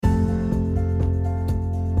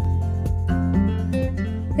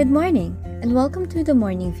Good morning, and welcome to the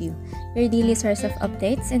Morning View, your daily source of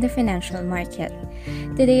updates in the financial market.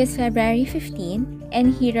 Today is February 15,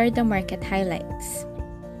 and here are the market highlights.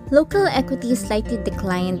 Local equities slightly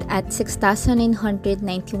declined at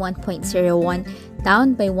 6,991.01,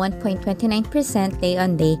 down by 1.29%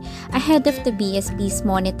 day-on-day ahead of the BSP's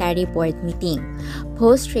Monetary Board meeting.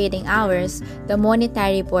 Post-trading hours, the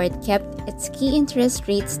Monetary Board kept its key interest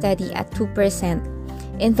rate steady at 2%.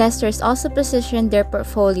 Investors also positioned their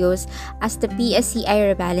portfolios as the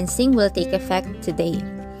PSEi rebalancing will take effect today.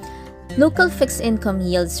 Local fixed income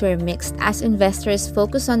yields were mixed as investors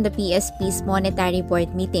focused on the BSP's Monetary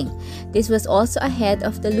Board meeting. This was also ahead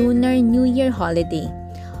of the Lunar New Year holiday.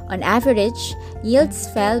 On average, yields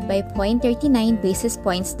fell by 0.39 basis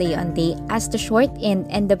points day-on-day as the short end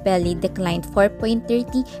and the belly declined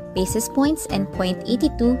 4.30 basis points and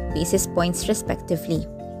 0.82 basis points respectively.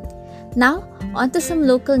 Now, on to some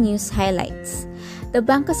local news highlights. The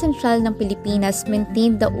Bangko Sentral ng Pilipinas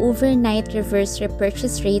maintained the overnight reverse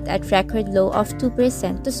repurchase rate at record low of 2%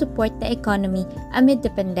 to support the economy amid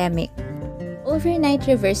the pandemic. Overnight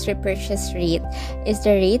reverse repurchase rate is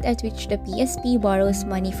the rate at which the BSP borrows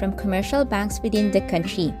money from commercial banks within the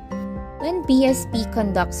country. When BSP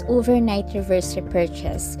conducts overnight reverse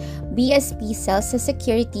repurchase, BSP sells the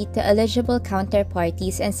security to eligible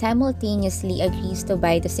counterparties and simultaneously agrees to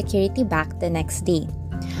buy the security back the next day.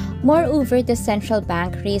 Moreover, the central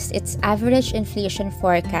bank raised its average inflation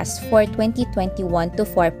forecast for 2021 to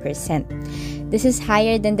 4%. This is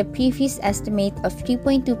higher than the previous estimate of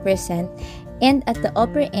 3.2% and at the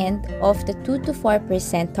upper end of the 2 to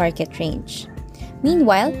 4% target range.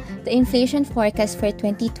 Meanwhile, the inflation forecast for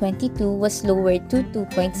 2022 was lowered to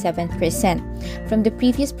 2.7% from the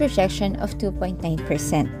previous projection of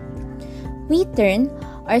 2.9%. We turn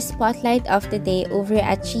our spotlight of the day over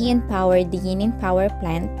at Chian Power, the Yinin Power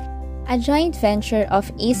Plant, a joint venture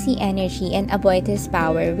of AC Energy and Aboitiz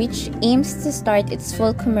Power, which aims to start its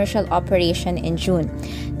full commercial operation in June.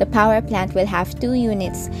 The power plant will have 2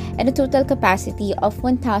 units and a total capacity of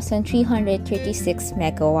 1,336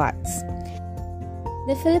 megawatts.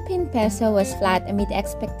 The Philippine peso was flat amid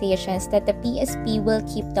expectations that the PSP will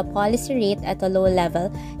keep the policy rate at a low level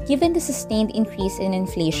given the sustained increase in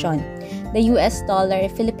inflation. The US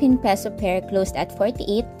dollar-Philippine peso pair closed at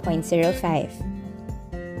 48.05.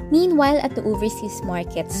 Meanwhile, at the overseas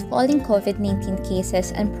markets, falling COVID-19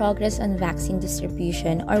 cases and progress on vaccine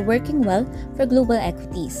distribution are working well for global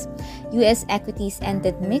equities. U.S. equities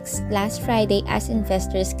ended mixed last Friday as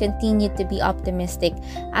investors continued to be optimistic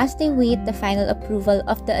as they wait the final approval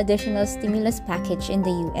of the additional stimulus package in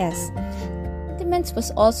the U.S. Sentiment was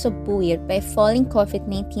also buoyed by falling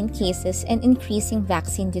COVID-19 cases and increasing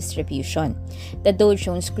vaccine distribution. The Dow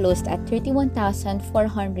Jones closed at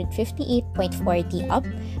 31,458.40, up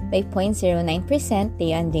by 0.09%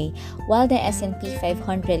 day-on-day, while the S&P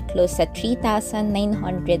 500 closed at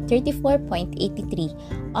 3,934.83,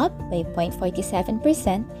 up by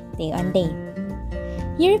 0.47% day-on-day.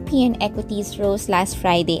 European equities rose last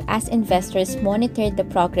Friday as investors monitored the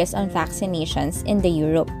progress on vaccinations in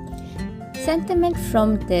Europe. Sentiment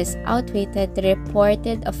from this outweighed the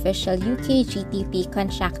reported official UK GDP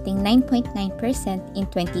contracting 9.9% in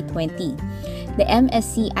 2020. The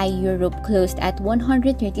MSCI Europe closed at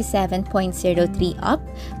 137.03, up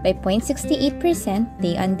by 0.68%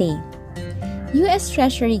 day-on-day. US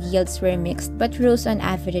Treasury yields were mixed but rose on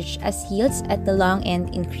average as yields at the long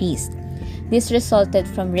end increased. This resulted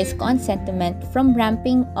from risk-on sentiment from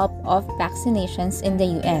ramping up of vaccinations in the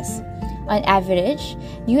US. On average,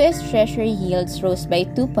 U.S. Treasury yields rose by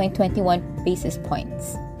 2.21 basis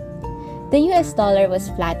points. The U.S. dollar was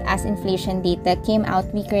flat as inflation data came out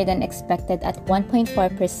weaker than expected at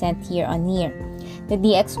 1.4% year-on-year. The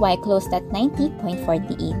DXY closed at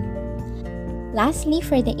 90.48. Lastly,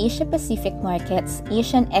 for the Asia-Pacific markets,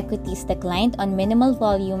 Asian equities declined on minimal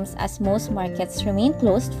volumes as most markets remained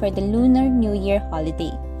closed for the Lunar New Year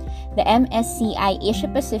holiday. The MSCI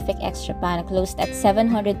Asia-Pacific ex-Japan closed at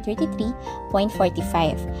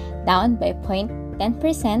 733.45, down by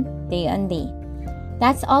 0.10% day-on-day.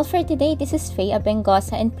 That's all for today. This is Faye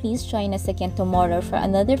Abengosa, and please join us again tomorrow for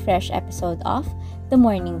another fresh episode of The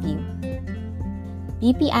Morning View.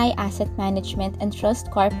 BPI Asset Management and Trust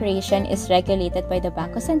Corporation is regulated by the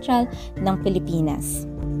Bangko Sentral ng Pilipinas.